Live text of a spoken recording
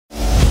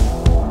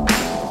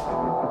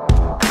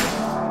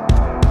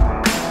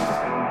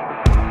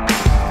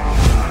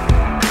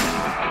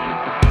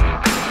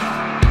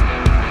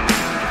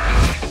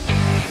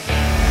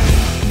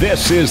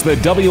This is the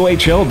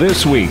WHL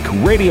This Week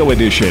radio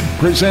edition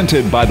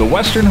presented by the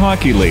Western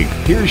Hockey League.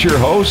 Here's your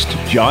host,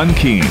 John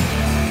Keane.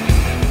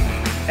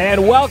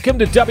 And welcome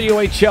to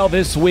WHL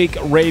This Week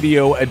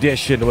radio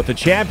edition with the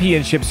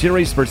championship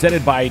series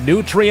presented by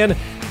Nutrien.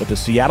 With the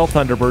Seattle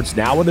Thunderbirds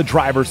now in the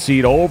driver's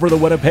seat over the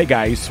Winnipeg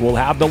Ice, we'll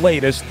have the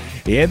latest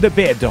in the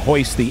bid to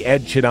hoist the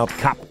Ed Chynoweth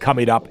Cup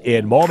coming up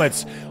in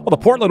moments. Well, the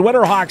Portland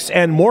Winterhawks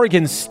and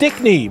Morgan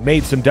Stickney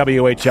made some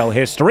WHL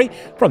history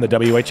from the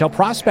WHL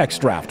Prospects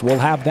Draft. We'll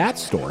have that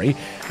story.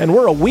 And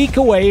we're a week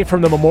away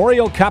from the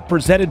Memorial Cup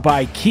presented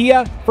by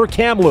Kia for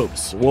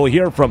Kamloops. We'll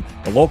hear from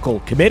the local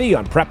committee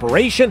on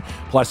preparation,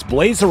 plus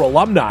Blazer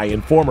alumni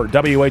and former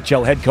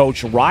WHL head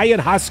coach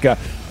Ryan Huska,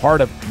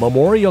 part of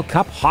Memorial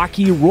Cup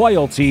hockey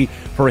royalty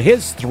for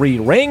his 3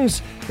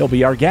 rings. He'll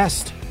be our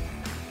guest.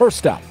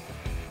 First up,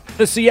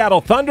 the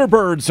Seattle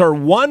Thunderbirds are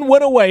 1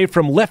 win away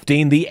from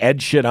lifting the Ed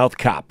Chynoweth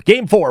Cup.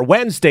 Game 4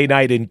 Wednesday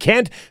night in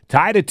Kent,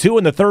 tied at 2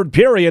 in the third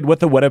period with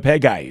the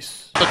Winnipeg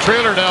Ice. The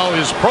trailer now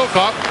is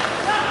Prokop,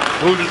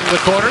 moved into the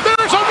corner.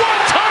 There's a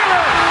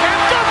one-timer,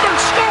 and Gunther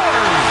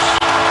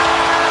scores!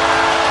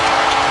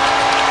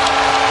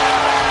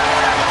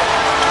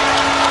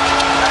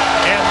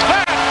 And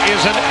that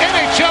is an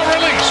NHL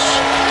release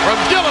from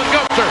Dylan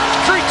Gunther,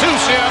 3-2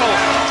 Seattle.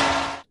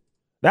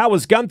 That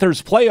was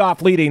Gunther's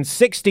playoff-leading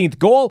 16th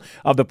goal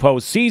of the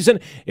postseason.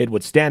 It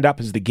would stand up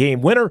as the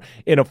game winner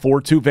in a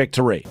 4-2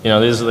 victory. You know,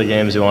 these are the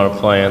games you want to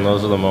play in.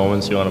 Those are the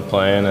moments you want to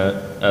play in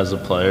as a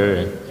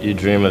player. You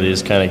dream of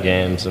these kind of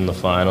games in the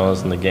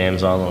finals and the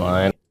games on the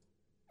line.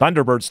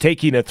 Thunderbirds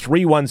taking a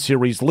 3-1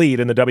 series lead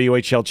in the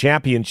WHL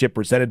Championship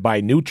presented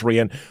by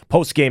Nutrien.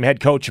 Post-game head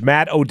coach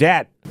Matt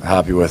Odette.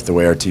 Happy with the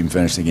way our team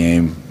finished the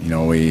game. You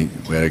know, we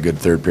had a good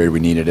third period.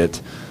 We needed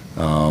it.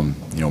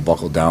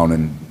 Buckled down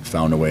and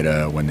found a way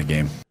to win the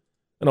game.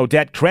 And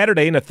Odette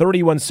crediting a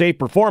 31-save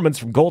performance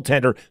from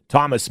goaltender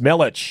Thomas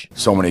Milic.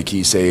 So many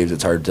key saves,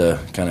 it's hard to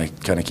kind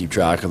of keep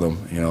track of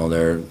them. You know,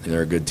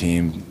 they're a good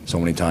team. So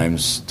many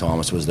times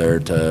Thomas was there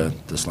to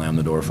slam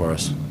the door for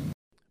us.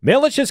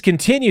 Milic has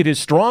continued his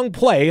strong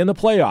play in the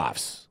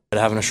playoffs.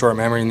 Having a short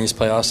memory in these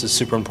playoffs is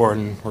super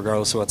important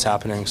regardless of what's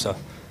happening. So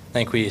I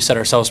think we set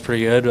ourselves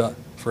pretty good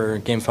for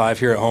Game 5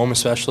 here at home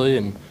especially.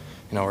 And,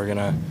 we're going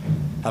to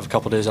have a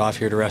couple days off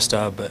here to rest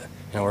up, but,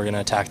 we're going to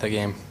attack that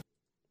game.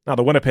 Now,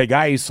 the Winnipeg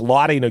Ice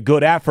lauding a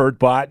good effort,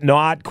 but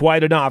not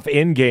quite enough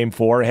in Game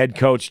 4. Head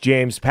coach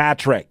James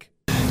Patrick.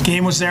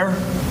 Game was there.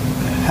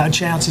 Had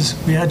chances.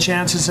 We had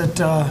chances at,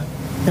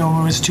 when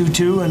it was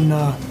 2-2, and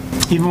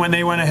even when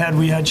they went ahead,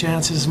 we had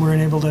chances. We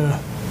weren't able to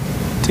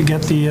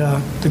get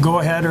the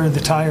go-ahead or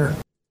the tire.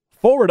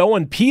 Forward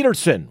Owen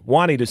Peterson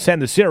wanting to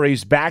send the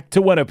series back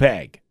to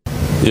Winnipeg.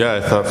 Yeah,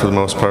 I thought for the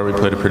most part we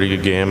played a pretty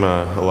good game,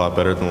 a lot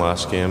better than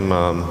last game.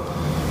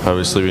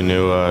 Obviously, we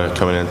knew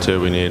coming into it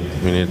we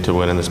needed to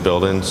win in this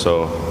building.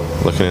 So,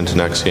 looking into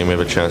next game, we have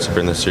a chance to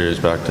bring the series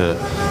back to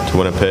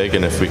Winnipeg,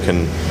 and if we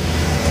can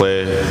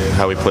play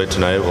how we played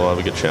tonight, we'll have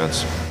a good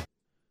chance.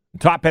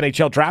 Top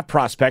NHL draft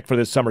prospect for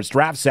this summer's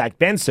draft, Zach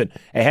Benson,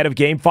 ahead of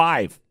Game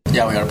 5.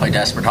 Yeah, we got to play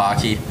desperate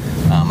hockey.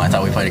 I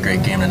thought we played a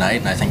great game tonight,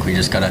 and I think we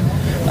just got to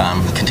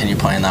continue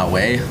playing that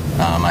way.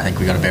 I think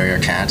we got to bury our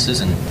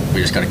chances, and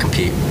we just got to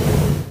compete.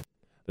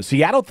 The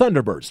Seattle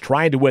Thunderbirds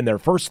trying to win their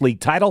first league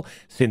title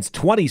since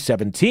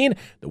 2017.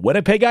 The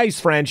Winnipeg Ice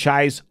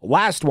franchise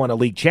last won a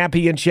league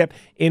championship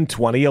in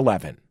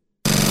 2011.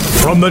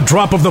 From the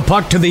drop of the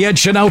puck to the Ed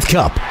Chynoweth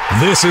Cup,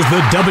 this is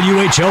the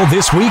WHL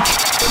This Week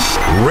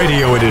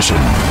radio edition.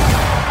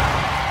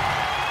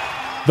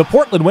 The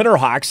Portland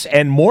Winterhawks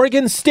and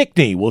Morgan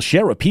Stickney will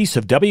share a piece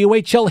of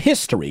WHL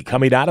history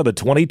coming out of the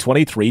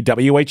 2023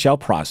 WHL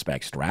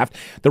Prospects Draft.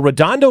 The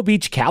Redondo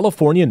Beach,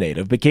 California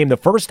native became the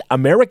first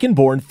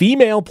American-born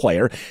female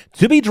player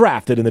to be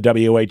drafted in the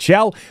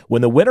WHL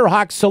when the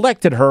Winterhawks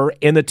selected her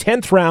in the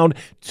 10th round,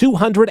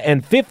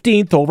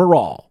 215th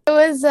overall. It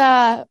was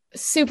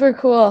super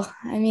cool.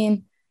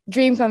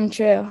 Dream come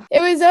true.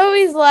 It was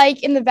always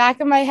in the back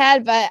of my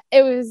head, but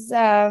it was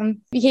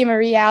became a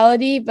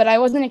reality, but I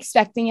wasn't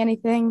expecting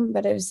anything,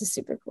 but it was just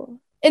super cool.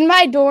 In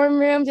my dorm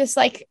room, just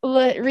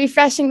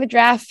refreshing the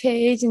draft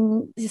page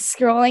and just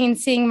scrolling and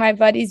seeing my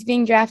buddies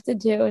being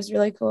drafted too was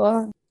really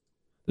cool.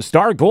 The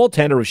star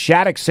goaltender of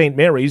Shattuck St.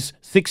 Mary's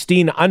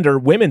 16 under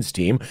women's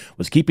team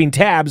was keeping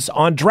tabs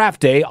on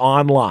draft day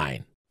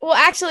online. Well,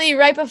 actually,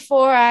 right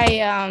before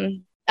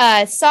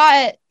I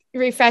saw it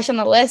refresh on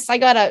the list, I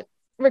got a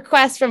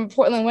request from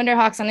Portland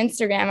Winterhawks on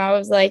Instagram. I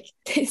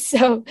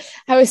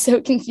was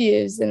so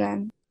confused. And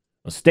then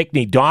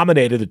Stickney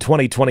dominated the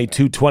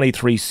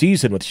 2022-23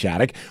 season with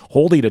Shattuck,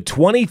 holding a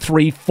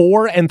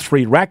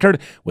 23-4-3 record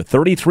with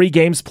 33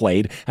 games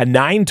played, a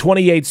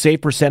 .928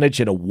 save percentage,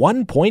 and a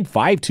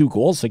 1.52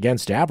 goals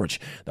against average.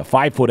 The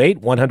 5'8",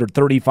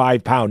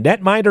 135-pound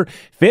netminder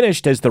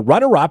finished as the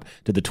runner-up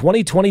to the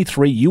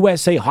 2023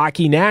 USA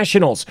Hockey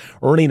Nationals,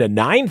 earning a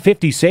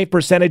 .950 save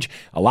percentage,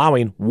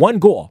 allowing 1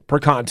 goal per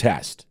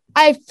contest.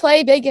 I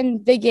play big in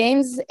big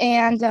games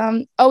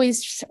and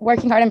always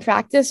working hard in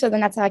practice. So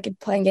then that's how I could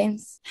play in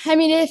games.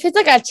 If it's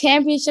a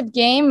championship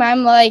game,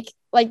 I'm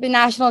like the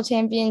national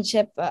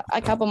championship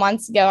a couple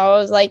months ago, I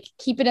was like,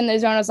 keep it in the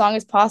zone as long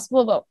as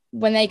possible, but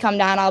when they come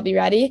down, I'll be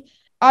ready.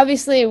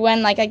 Obviously,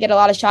 when like I get a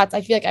lot of shots,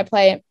 I feel like I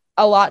play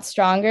a lot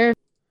stronger.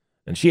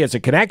 And she has a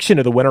connection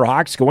to the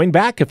Winterhawks going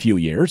back a few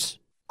years.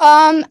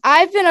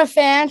 I've been a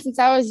fan since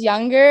I was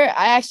younger.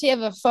 I actually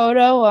have a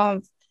photo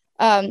of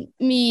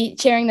me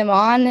cheering them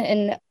on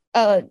in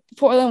a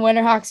Portland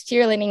Winterhawks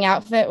cheerleading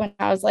outfit when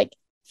I was like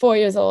 4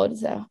 years old.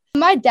 So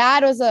my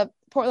dad was a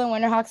Portland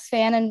Winterhawks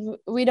fan, and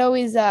we'd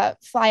always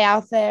fly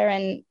out there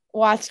and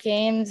watch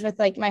games with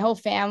like my whole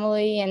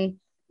family and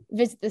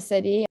visit the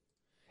city.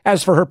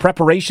 As for her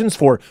preparations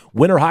for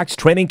Winterhawks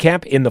training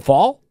camp in the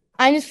fall,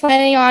 I'm just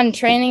planning on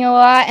training a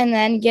lot and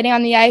then getting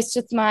on the ice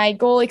with my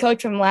goalie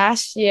coach from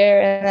last year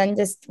and then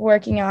just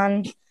working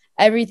on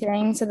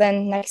everything so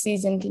then next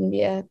season can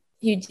be a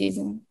huge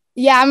season.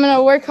 Yeah, I'm going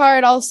to work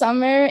hard all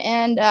summer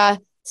and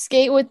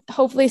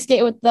hopefully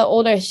skate with the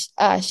older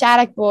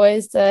Shattuck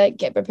boys to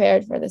get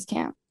prepared for this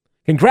camp.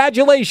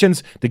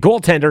 Congratulations to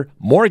goaltender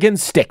Morgan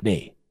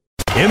Stickney.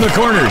 In the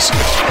corners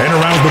and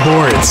around the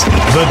boards,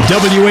 the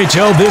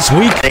WHL This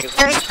Week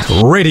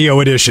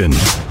Radio Edition.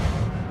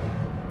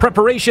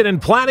 Preparation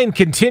and planning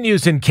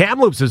continues in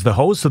Kamloops as the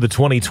host of the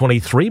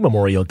 2023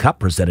 Memorial Cup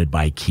presented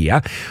by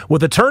Kia,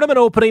 with a tournament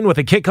opening with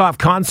a kickoff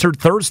concert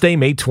Thursday,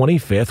 May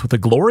 25th, with the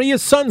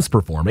Glorious Sons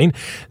performing.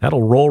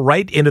 That'll roll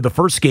right into the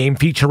first game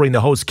featuring the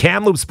host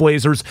Kamloops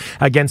Blazers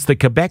against the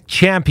Quebec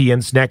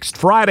champions next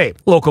Friday.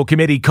 Local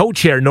committee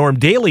co-chair Norm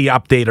Daley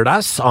updated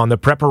us on the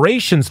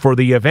preparations for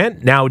the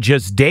event, now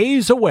just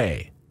days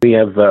away. We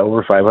have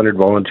over 500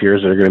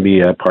 volunteers that are going to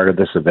be a part of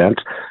this event.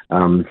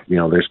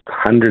 There's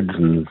hundreds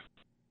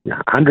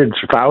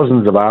or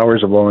thousands of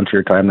hours of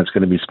volunteer time that's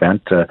going to be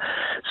spent.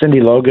 Cindy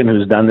Logan,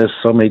 who's done this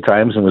so many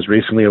times and was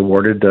recently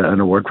awarded an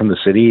award from the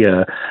city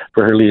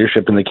for her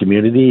leadership in the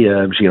community,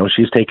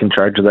 she's taken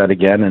charge of that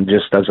again and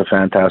just does a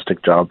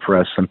fantastic job for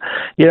us. And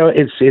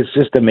it's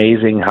just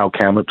amazing how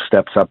Kamloops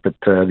steps up at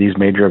these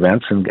major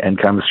events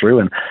and comes through.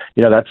 And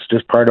that's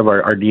just part of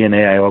our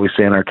DNA. I always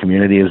say in our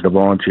community is the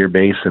volunteer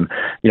base, and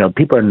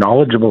people are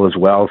knowledgeable as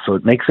well, so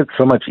it makes it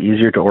so much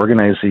easier to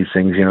organize these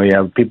things. You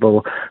have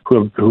people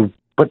who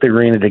put the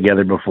arena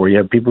together before. You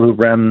have people who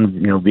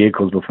ran,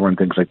 vehicles before and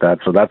things like that.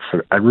 So that's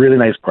a really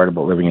nice part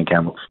about living in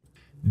Kamloops.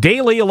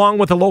 Daley, along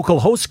with the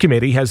local host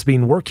committee, has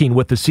been working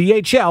with the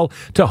CHL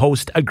to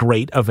host a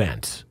great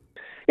event.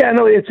 Yeah,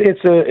 no, it's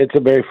a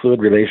very fluid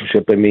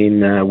relationship. I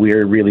mean,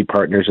 we're really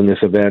partners in this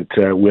event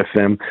with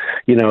them.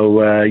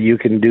 You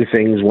can do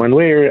things one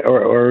way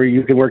or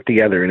you can work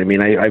together. And I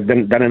mean, I've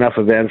done enough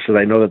events that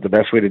I know that the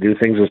best way to do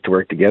things is to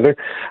work together.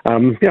 I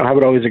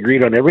haven't always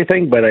agreed on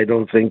everything, but I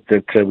don't think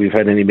that we've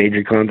had any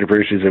major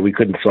controversies that we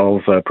couldn't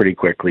solve pretty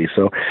quickly.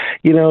 So,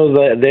 they've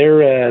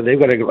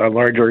got a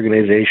large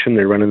organization.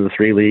 They're running the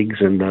 3 leagues,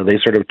 and they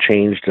sort of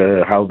changed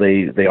how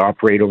they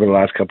operate over the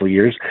last couple of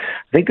years.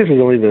 I think this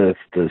is only the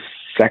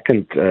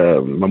second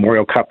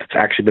Memorial Cup that's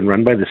actually been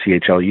run by the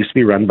CHL. It used to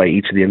be run by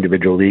each of the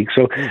individual leagues.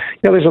 So,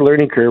 there's a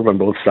learning curve on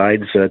both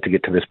sides to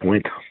get to this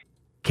point.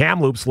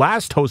 Kamloops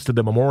last hosted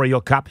the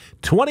Memorial Cup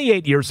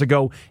 28 years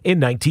ago in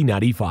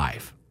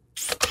 1995.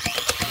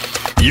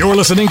 You're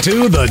listening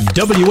to the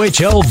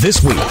WHL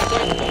This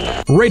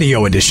Week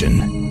Radio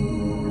Edition.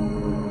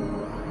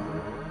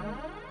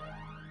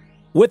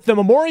 With the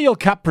Memorial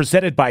Cup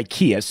presented by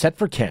Kia set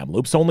for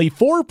Kamloops, only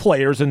 4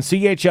 players in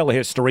CHL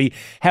history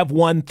have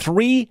won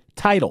 3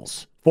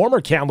 titles.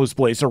 Former Kamloops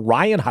Blazer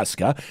Ryan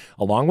Huska,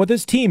 along with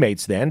his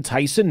teammates then,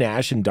 Tyson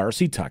Nash and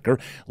Darcy Tucker,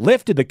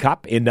 lifted the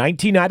cup in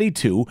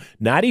 1992,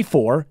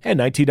 94, and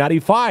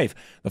 1995.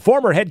 The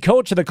former head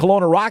coach of the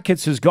Kelowna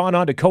Rockets has gone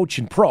on to coach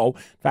in pro. In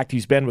fact,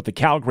 he's been with the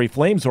Calgary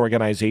Flames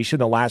organization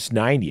the last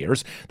 9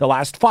 years, the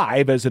last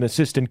 5 as an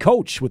assistant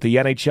coach with the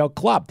NHL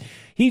club.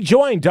 He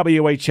joined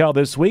WHL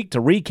this week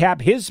to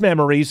recap his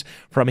memories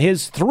from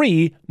his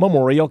 3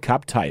 Memorial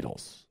Cup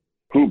titles.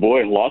 Oh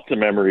boy, lots of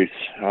memories.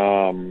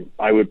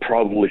 I would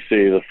probably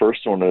say the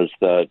first one is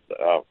that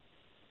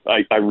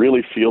I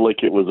really feel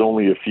like it was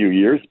only a few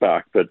years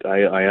back, but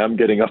I am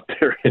getting up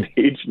there in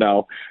age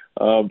now.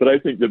 But I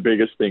think the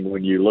biggest thing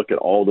when you look at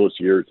all those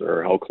years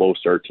are how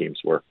close our teams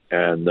were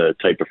and the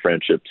type of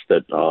friendships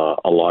that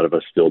a lot of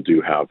us still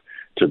do have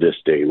to this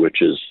day,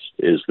 which is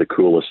the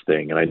coolest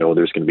thing. And I know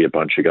there's going to be a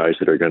bunch of guys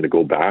that are going to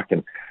go back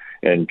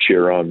and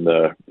cheer on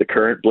the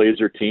current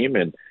Blazer team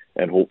and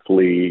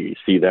hopefully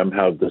see them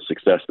have the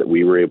success that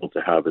we were able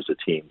to have as a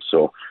team.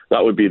 So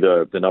that would be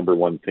the number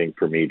one thing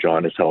for me,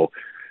 John, is how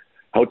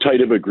tight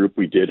of a group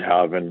we did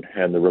have and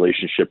the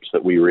relationships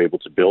that we were able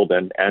to build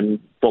and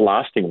the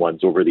lasting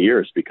ones over the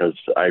years, because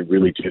I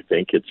really do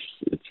think it's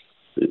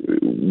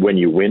when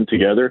you win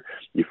together,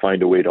 you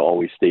find a way to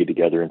always stay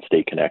together and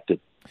stay connected.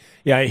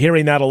 Yeah,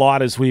 hearing that a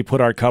lot as we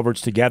put our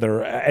coverage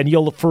together. And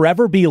you'll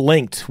forever be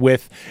linked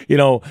with,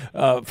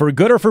 for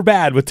good or for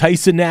bad, with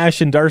Tyson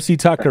Nash and Darcy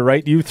Tucker,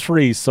 right? You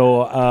 3.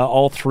 So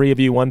all 3 of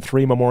you won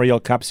 3 Memorial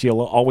Cups.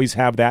 You'll always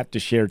have that to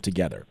share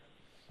together.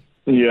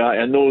 Yeah,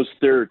 and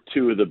they're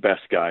two of the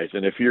best guys.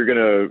 And if you're going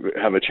to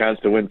have a chance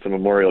to win some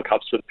Memorial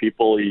Cups with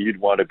people,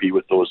 you'd want to be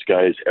with those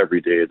guys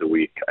every day of the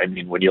week. I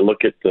mean, when you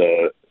look at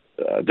the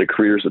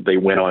careers that they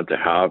went on to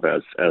have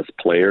as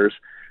players,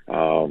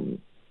 they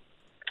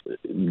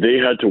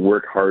had to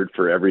work hard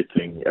for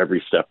everything,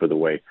 every step of the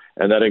way.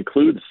 And that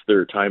includes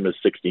their time as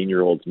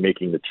 16-year-olds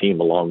making the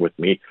team along with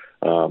me.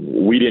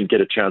 We didn't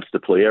get a chance to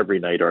play every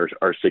night our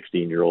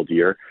 16-year-old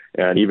year.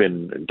 And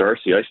even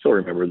Darcy, I still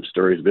remember the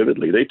stories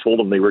vividly. They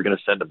told him they were going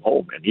to send him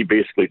home, and he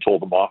basically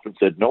told them off and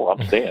said, "No,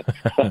 I'm staying."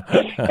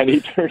 And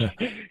he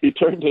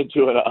turned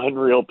into an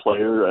unreal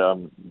player,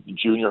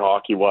 junior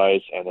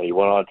hockey-wise, and then he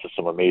went on to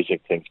some amazing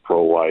things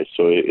pro-wise.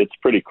 So it's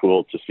pretty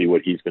cool to see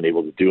what he's been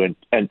able to do.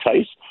 And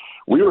Tice,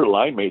 we were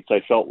line mates,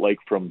 I felt like,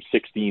 from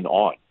 16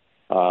 on.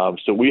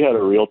 So we had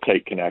a real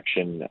tight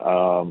connection.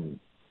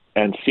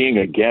 And seeing,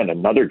 again,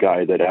 another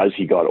guy that as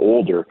he got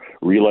older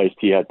realized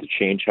he had to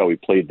change how he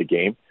played the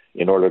game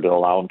in order to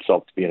allow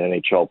himself to be an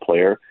NHL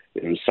player.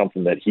 It was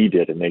something that he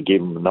did, and they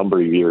gave him a number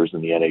of years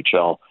in the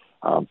NHL.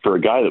 For a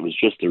guy that was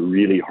just a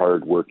really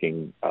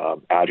hard-working,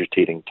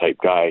 agitating type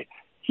guy,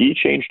 he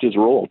changed his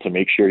role to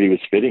make sure he was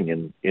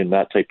fitting in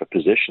that type of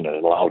position, and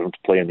it allowed him to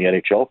play in the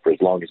NHL for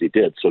as long as he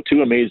did. So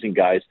two amazing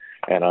guys,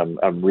 and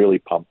I'm really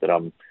pumped that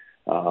I'm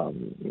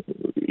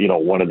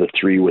one of the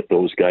three with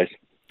those guys.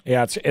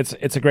 Yeah,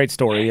 it's a great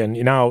story, and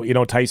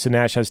Tyson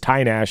Nash has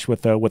Ty Nash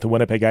with the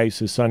Winnipeg Ice,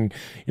 his son,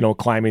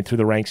 climbing through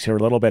the ranks here a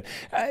little bit.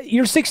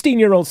 Your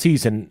 16-year-old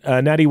season,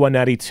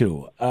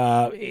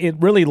 91-92, it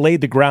really laid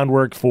the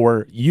groundwork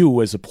for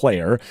you as a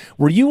player.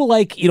 Were you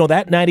like,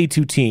 that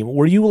 92 team?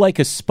 Were you like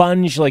a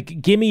sponge?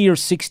 Like, give me your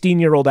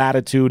 16-year-old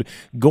attitude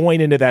going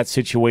into that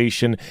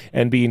situation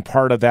and being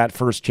part of that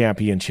first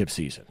championship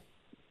season.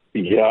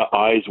 Yeah,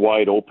 eyes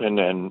wide open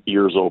and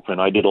ears open.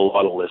 I did a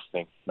lot of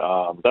listening.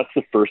 That's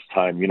the first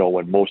time,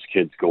 when most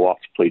kids go off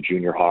to play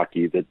junior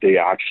hockey, that they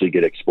actually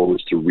get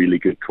exposed to really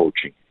good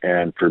coaching.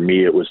 And for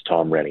me, it was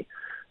Tom Rennie.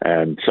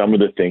 And some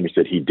of the things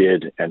that he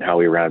did and how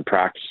he ran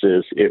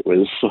practices, it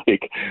was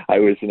like I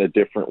was in a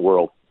different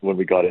world when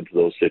we got into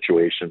those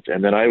situations.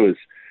 And then I was,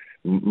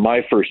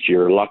 my first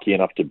year, lucky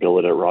enough to bill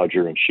it at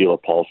Roger and Sheila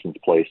Paulson's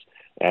place.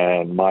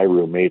 And my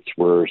roommates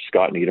were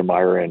Scott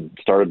Niedermeyer, and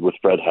started with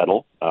Fred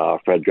Heddle.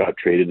 Fred got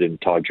traded and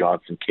Todd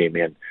Johnson came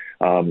in.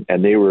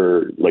 And they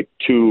were like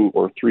two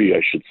or three,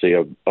 I should say,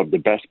 of the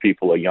best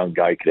people a young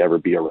guy could ever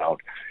be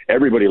around.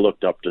 Everybody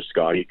looked up to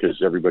Scotty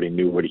because everybody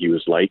knew what he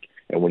was like.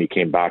 And when he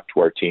came back to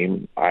our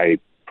team, I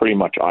pretty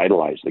much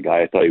idolized the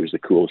guy. I thought he was the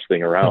coolest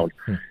thing around.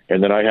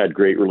 And then I had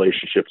great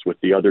relationships with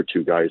the other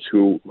two guys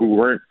who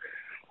weren't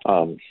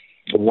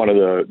one of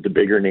the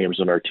bigger names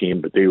on our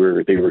team, but they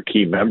were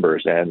key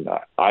members, and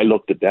I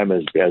looked at them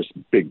as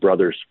big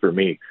brothers for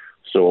me.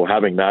 So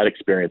having that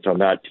experience on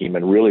that team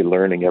and really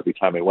learning every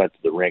time I went to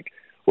the rink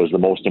was the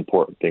most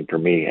important thing for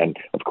me. And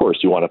of course,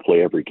 you want to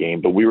play every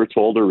game, but we were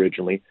told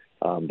originally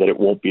that it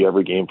won't be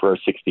every game for our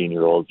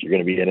 16-year-olds. You're going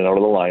to be in and out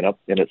of the lineup,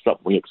 and it's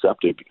something we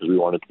accepted because we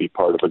wanted to be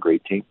part of a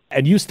great team.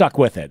 And you stuck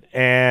with it.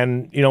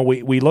 And,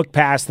 we look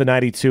past the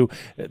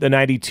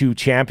 92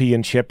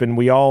 championship, and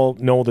we all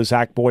know the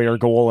Zach Boyer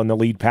goal and the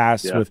lead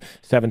pass with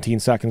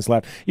 17 seconds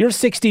left. You're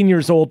 16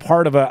 years old,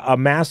 part of a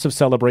massive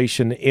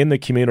celebration in the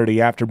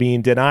community after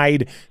being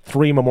denied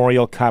 3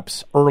 Memorial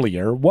Cups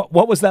earlier.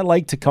 What was that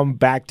like to come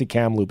back to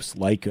Kamloops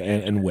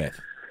and with?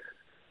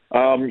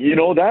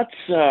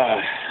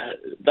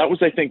 That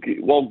was, I think,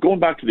 going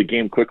back to the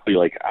game quickly,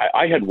 like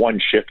I had one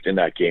shift in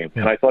that game,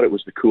 and I thought it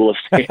was the coolest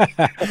thing,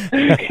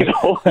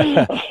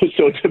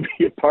 so to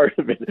be a part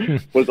of it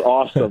was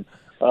awesome.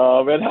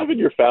 And having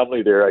your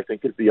family there, I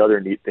think, is the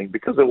other neat thing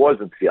because it was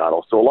in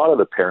Seattle. So a lot of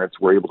the parents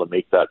were able to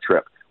make that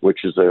trip,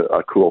 which is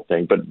a cool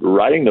thing. But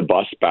riding the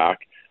bus back,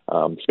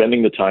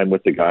 spending the time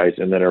with the guys,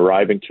 and then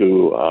arriving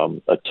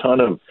to a ton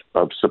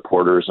of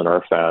supporters and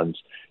our fans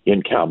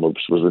in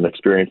Kamloops was an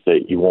experience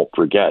that you won't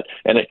forget.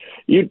 And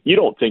you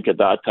don't think at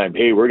that time,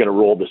 hey, we're going to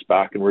roll this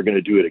back and we're going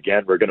to do it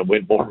again. We're going to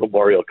win more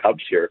Memorial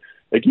Cups here.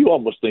 Like, you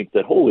almost think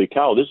that, holy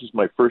cow, this is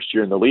my first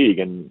year in the league,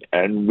 and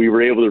we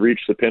were able to reach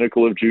the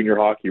pinnacle of junior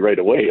hockey right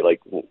away.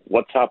 Like,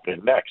 what's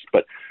happening next?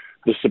 But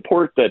the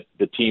support that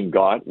the team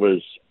got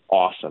was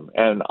awesome.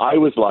 And I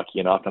was lucky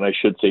enough, and I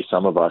should say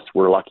some of us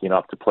were lucky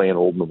enough to play in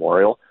Old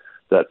Memorial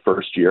that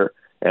first year.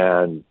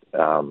 And,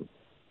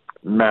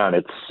 man,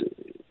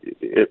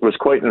 it was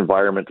quite an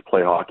environment to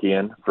play hockey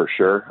in, for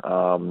sure.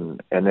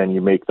 And then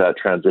you make that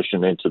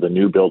transition into the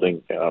new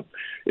building.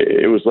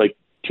 It was like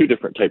two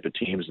different type of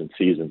teams and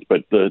seasons,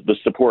 but the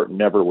support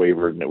never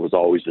wavered, and it was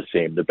always the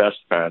same. The best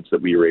fans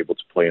that we were able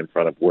to play in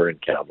front of were in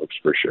Kamloops,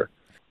 for sure.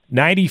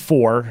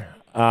 94.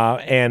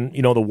 And,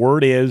 the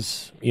word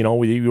is,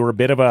 you were a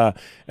bit of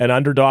an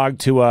underdog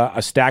to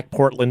a stacked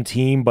Portland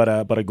team, but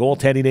a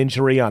goaltending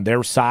injury on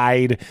their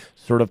side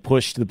sort of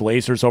pushed the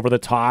Blazers over the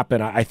top,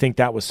 and I think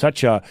that was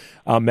such a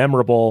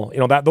memorable,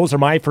 those are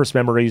my first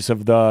memories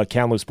of the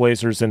Kamloops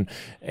Blazers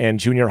and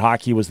junior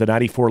hockey was the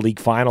 94 league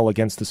final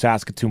against the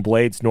Saskatoon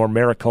Blades, Norm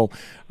Miracle,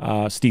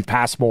 Steve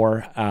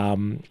Passmore.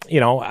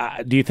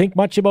 Do you think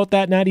much about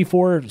that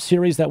 94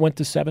 series that went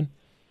to 7?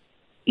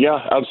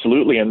 Yeah,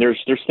 absolutely. And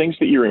there's things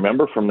that you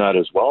remember from that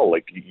as well.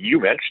 Like you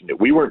mentioned it,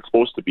 we weren't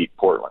supposed to beat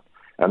Portland.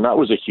 And that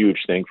was a huge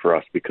thing for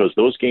us because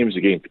those games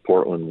against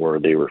Portland were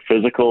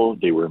physical,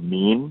 they were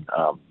mean.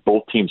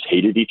 Both teams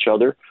hated each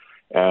other.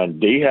 And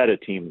they had a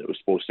team that was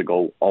supposed to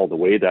go all the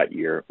way that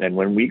year. And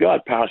when we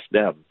got past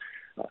them,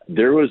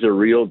 there was a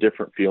real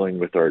different feeling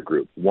with our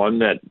group. One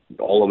that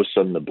all of a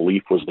sudden the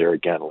belief was there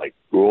again, like,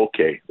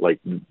 okay, like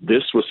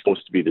this was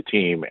supposed to be the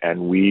team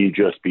and we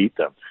just beat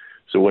them.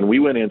 So when we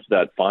went into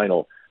that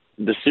final,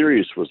 the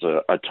series was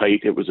a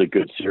tight, it was a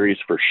good series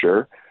for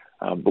sure.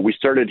 But we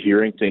started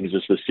hearing things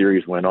as the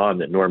series went on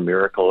that Norm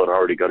Miracle had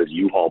already got his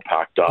U-Haul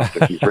packed up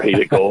and he's ready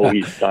to go.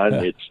 He's done.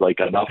 It's like,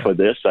 enough of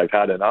this. I've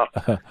had enough.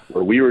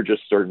 Where we were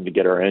just starting to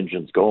get our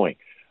engines going.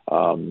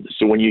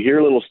 So when you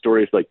hear little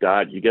stories like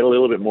that, you get a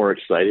little bit more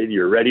excited.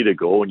 You're ready to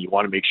go and you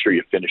want to make sure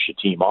you finish the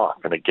team off.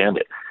 And again,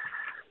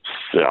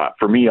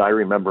 for me, I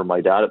remember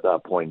my dad at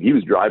that point, he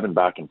was driving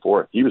back and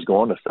forth. He was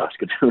going to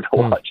Saskatoon to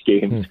watch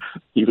games.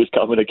 He was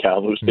coming to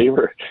Kamloops.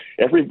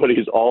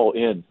 Everybody's all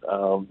in.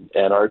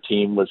 And our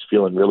team was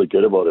feeling really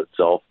good about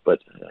itself. But,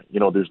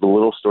 there's the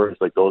little stories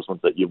like those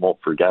ones that you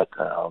won't forget.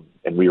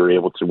 And we were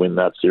able to win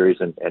that series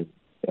and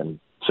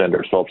send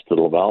ourselves to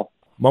Laval.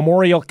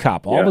 Memorial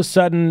Cup. All of a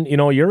sudden,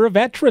 you're a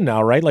veteran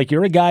now, right? Like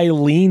you're a guy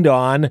leaned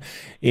on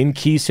in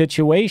key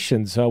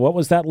situations. What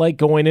was that like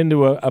going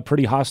into a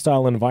pretty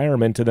hostile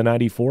environment to the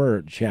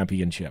 94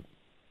 championship?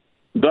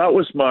 That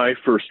was my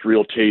first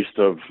real taste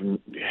of,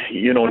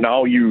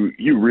 now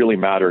you really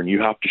matter and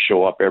you have to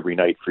show up every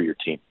night for your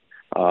team.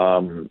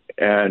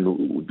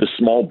 And the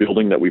small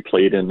building that we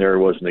played in there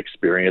was an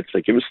experience.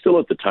 Like it was still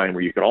at the time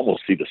where you could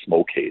almost see the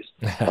smoke haze,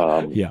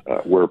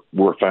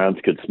 where fans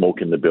could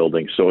smoke in the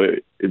building. So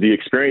the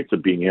experience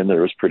of being in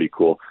there was pretty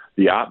cool.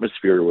 The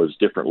atmosphere was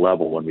different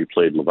level when we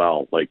played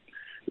Laval. Like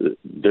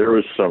there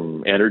was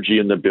some energy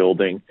in the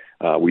building.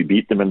 We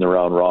beat them in the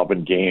round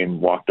robin game,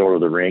 walked out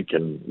of the rink,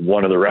 and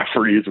one of the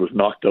referees was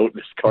knocked out in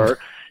his car.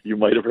 You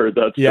might have heard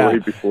that story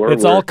before.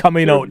 It's all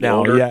coming out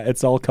now.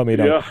 It's all coming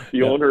out. Yeah,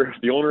 the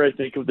owner, I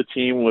think, of the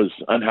team was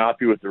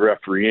unhappy with the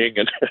refereeing,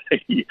 and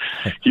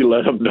he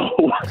let him know.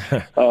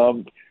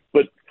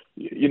 But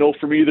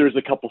for me, there's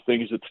a couple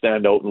things that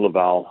stand out in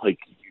Laval. Like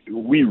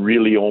we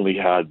really only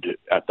had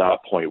at that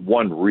point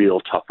one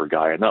real tougher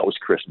guy, and that was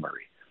Chris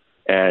Murray.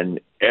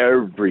 And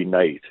every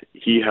night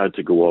he had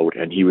to go out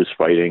and he was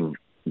fighting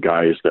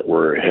guys that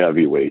were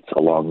heavyweights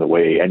along the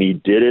way. And he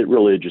did it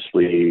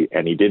religiously,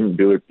 and he didn't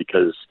do it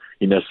because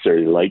he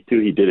necessarily liked to.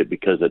 He did it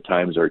because at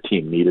times our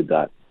team needed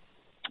that.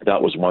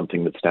 That was one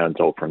thing that stands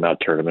out from that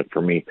tournament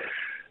for me.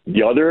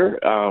 The other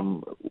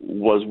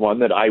was one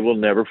that I will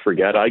never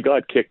forget. I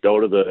got kicked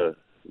out of the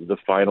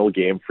final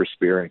game for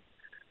spearing.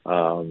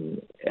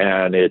 And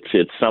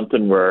it's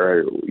something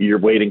where you're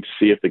waiting to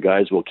see if the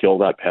guys will kill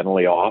that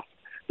penalty off,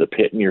 the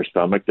pit in your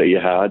stomach that you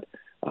had.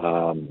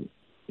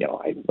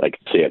 I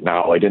can say it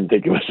now. I didn't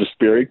think it was a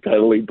spearing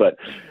penalty, but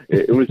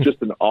it was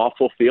just an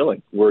awful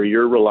feeling where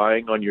you're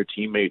relying on your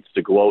teammates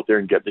to go out there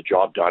and get the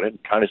job done and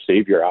kind of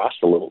save your ass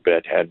a little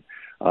bit. And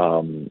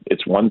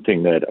it's one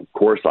thing that, of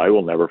course, I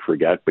will never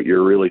forget, but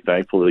you're really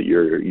thankful that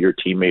your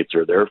teammates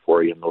are there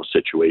for you in those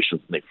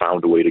situations and they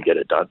found a way to get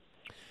it done.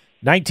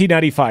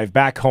 1995,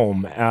 back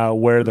home,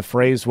 where the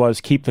phrase was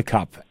 "keep the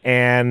cup,"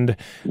 and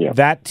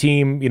that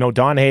team,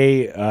 Don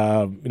Hay,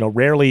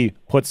 rarely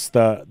puts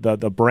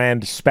the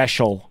brand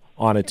special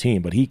on a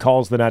team, but he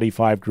calls the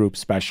 95 group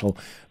special.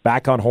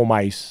 Back on home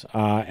ice,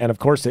 and of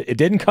course, it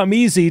didn't come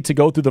easy to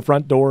go through the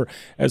front door,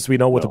 as we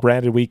know with the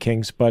Brandon Wheat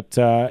Kings. But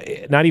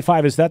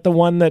 95, is that the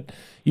one that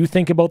you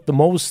think about the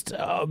most?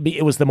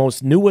 It was the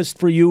most newest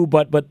for you,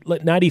 but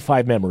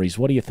 95 memories.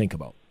 What do you think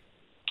about?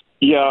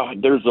 Yeah,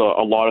 there's a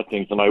lot of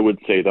things, and I would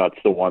say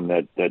that's the one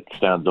that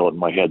stands out in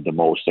my head the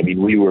most. I mean,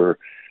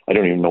 I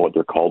don't even know what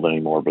they're called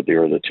anymore, but they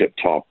were the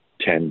top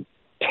 10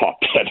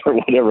 or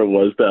whatever it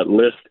was, that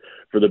list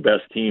for the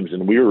best teams,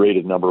 and we were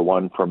rated number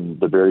one from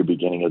the very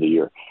beginning of the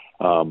year.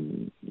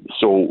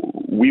 So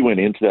we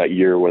went into that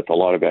year with a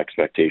lot of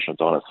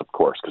expectations on us, of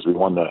course, because we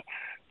won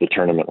the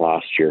tournament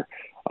last year.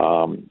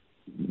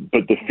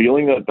 But the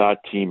feeling that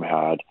team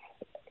had,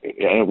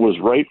 and it was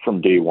right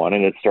from day one,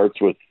 and it starts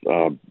with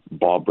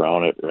Bob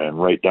Brown and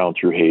right down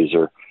through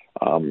Hazer.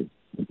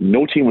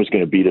 No team was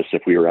going to beat us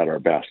if we were at our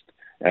best,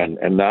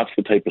 and that's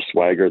the type of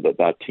swagger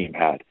that team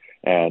had,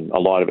 and a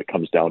lot of it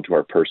comes down to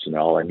our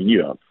personnel. I mean,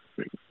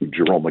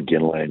 Jerome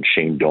McGinley and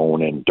Shane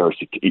Doan and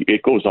Darcy.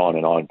 It goes on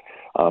and on.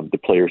 The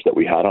players that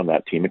we had on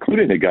that team,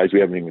 including the guys we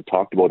haven't even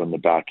talked about on the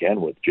back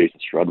end with Jason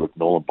Strudwick,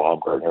 Nolan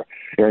Baumgartner,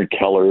 Aaron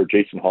Keller,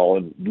 Jason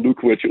Holland,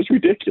 Lukowicz. It was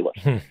ridiculous.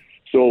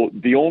 So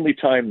the only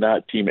time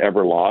that team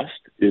ever lost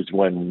is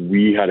when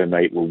we had a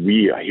night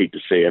where I hate to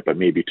say it, but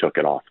maybe took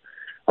it off.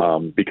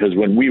 Because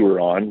when we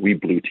were on, we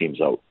blew teams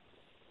out.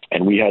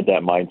 And we had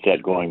that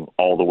mindset going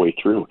all the way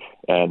through,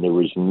 and there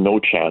was no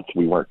chance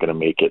we weren't going to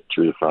make it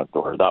through the front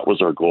door. That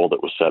was our goal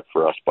that was set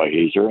for us by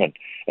Hazer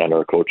and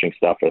our coaching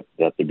staff at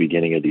the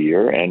beginning of the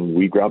year, and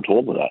we grabbed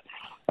hold of that.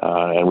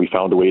 And we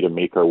found a way to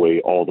make our way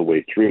all the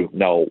way through.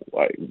 Now,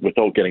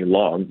 without getting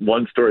long,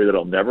 one story that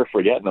I'll never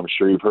forget, and I'm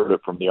sure you've heard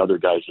it from the other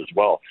guys as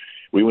well,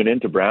 we went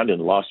into Brandon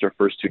and lost our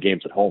first 2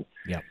 games at home.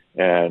 Yeah.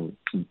 And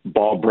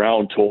Bob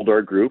Brown told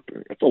our group,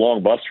 it's a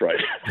long bus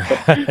ride.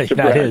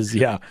 That is,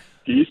 yeah.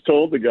 He's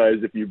told the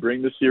guys, if you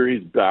bring the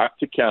series back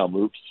to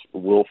Kamloops,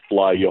 we'll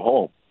fly you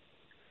home.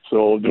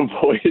 So the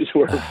boys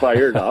were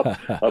fired up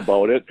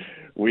about it.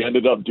 We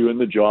ended up doing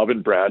the job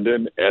in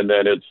Brandon, and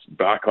then it's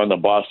back on the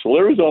bus. Well,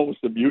 there was almost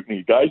a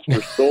mutiny. Guys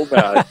were so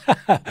mad.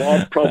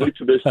 Bob probably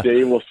to this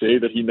day will say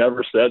that he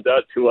never said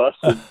that to us,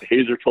 and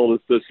Hazer told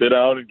us to sit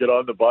down and get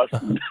on the bus.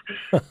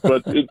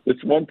 But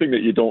it's one thing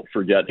that you don't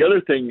forget. The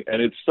other thing,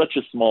 and it's such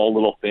a small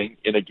little thing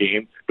in a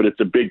game, but it's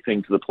a big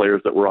thing to the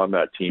players that were on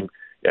that team.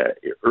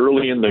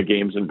 Early in the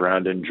games in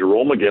Brandon,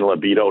 Jerome McGinley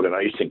beat out an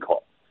icing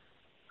call.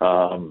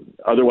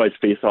 Otherwise,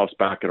 face-offs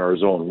back in our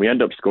zone. We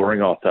end up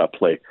scoring off that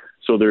play.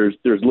 So there's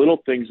little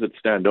things that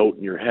stand out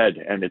in your head,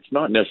 and it's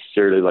not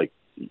necessarily like,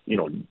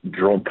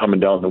 Jerome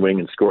coming down the wing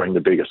and scoring the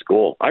biggest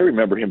goal. I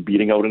remember him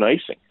beating out an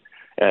icing,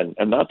 and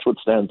that's what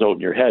stands out in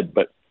your head.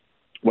 But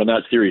when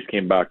that series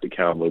came back to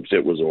Kamloops,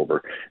 it was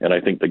over. And I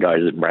think the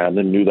guys at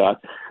Brandon knew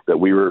that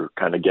we were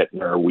kind of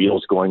getting our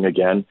wheels going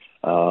again,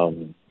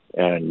 and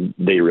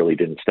they really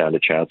didn't stand a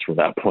chance from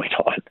that point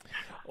on.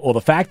 Well,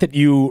 the fact that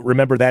you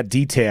remember that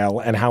detail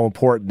and how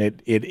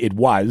important it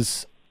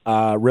was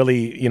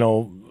really,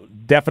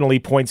 definitely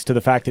points to the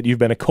fact that you've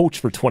been a coach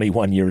for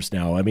 21 years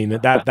now. I mean,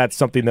 that's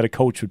something that a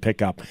coach would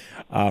pick up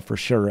for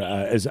sure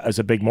as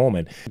a big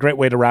moment. Great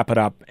way to wrap it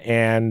up,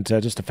 and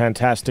just a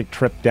fantastic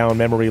trip down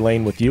memory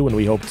lane with you, and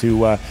we hope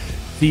to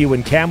see you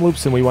in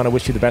Kamloops, and we want to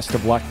wish you the best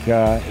of luck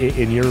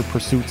in your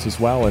pursuits as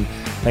well, and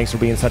thanks for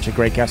being such a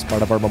great guest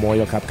part of our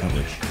Memorial Cup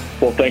coverage.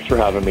 Well, thanks for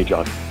having me,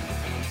 John.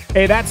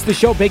 Hey, that's the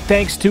show. Big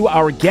thanks to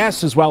our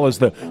guests as well as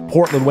the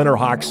Portland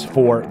Winterhawks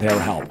for their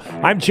help.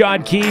 I'm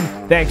John Keane.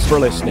 Thanks for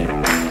listening.